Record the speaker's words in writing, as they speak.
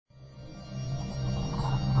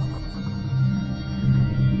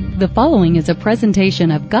The following is a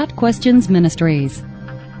presentation of Got Questions Ministries.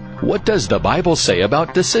 What does the Bible say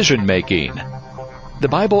about decision making? The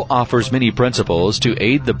Bible offers many principles to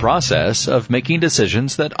aid the process of making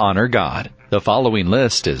decisions that honor God. The following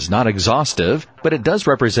list is not exhaustive, but it does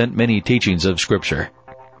represent many teachings of Scripture.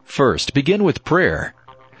 First, begin with prayer.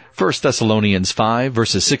 1 Thessalonians 5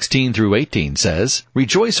 verses 16 through 18 says,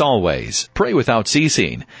 "Rejoice always, pray without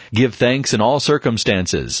ceasing, give thanks in all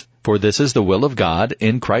circumstances, for this is the will of God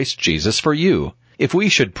in Christ Jesus for you." If we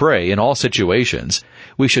should pray in all situations,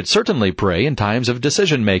 we should certainly pray in times of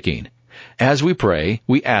decision-making. As we pray,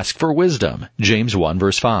 we ask for wisdom, James 1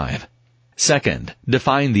 verse 5. Second,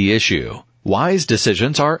 define the issue. Wise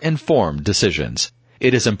decisions are informed decisions.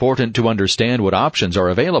 It is important to understand what options are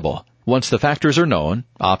available. Once the factors are known,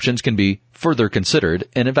 options can be further considered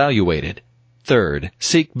and evaluated. Third,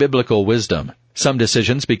 seek biblical wisdom. Some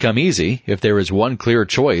decisions become easy if there is one clear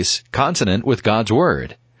choice consonant with God's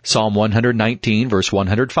Word. Psalm 119 verse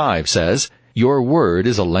 105 says, "Your word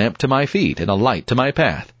is a lamp to my feet and a light to my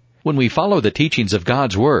path." When we follow the teachings of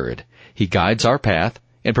God's Word, He guides our path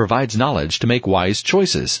and provides knowledge to make wise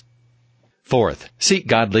choices. Fourth, seek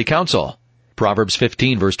godly counsel. Proverbs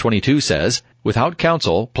 15 verse 22 says, "Without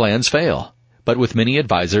counsel, plans fail, but with many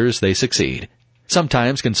advisers they succeed."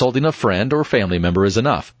 Sometimes consulting a friend or family member is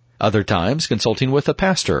enough. Other times, consulting with a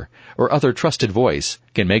pastor or other trusted voice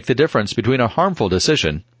can make the difference between a harmful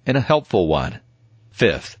decision and a helpful one.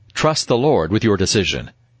 Fifth, trust the Lord with your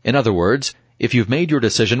decision. In other words, if you've made your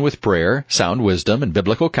decision with prayer, sound wisdom, and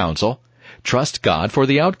biblical counsel, trust God for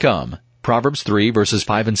the outcome. Proverbs 3 verses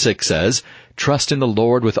 5 and 6 says, "Trust in the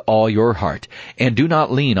Lord with all your heart, and do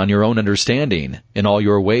not lean on your own understanding. In all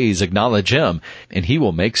your ways acknowledge Him, and He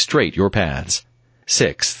will make straight your paths."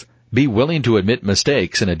 Sixth, be willing to admit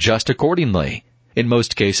mistakes and adjust accordingly. In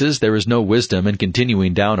most cases, there is no wisdom in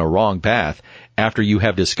continuing down a wrong path after you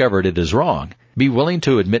have discovered it is wrong. Be willing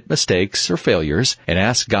to admit mistakes or failures and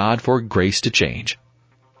ask God for grace to change.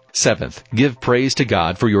 Seventh, give praise to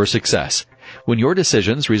God for your success. When your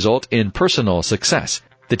decisions result in personal success,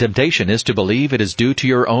 the temptation is to believe it is due to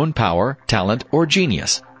your own power, talent, or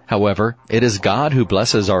genius. However, it is God who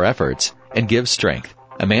blesses our efforts and gives strength.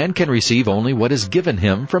 A man can receive only what is given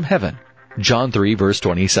him from heaven. John 3 verse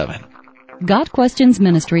 27. Got Questions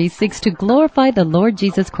Ministries seeks to glorify the Lord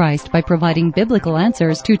Jesus Christ by providing biblical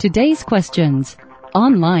answers to today's questions.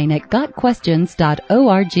 Online at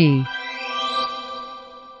gotquestions.org.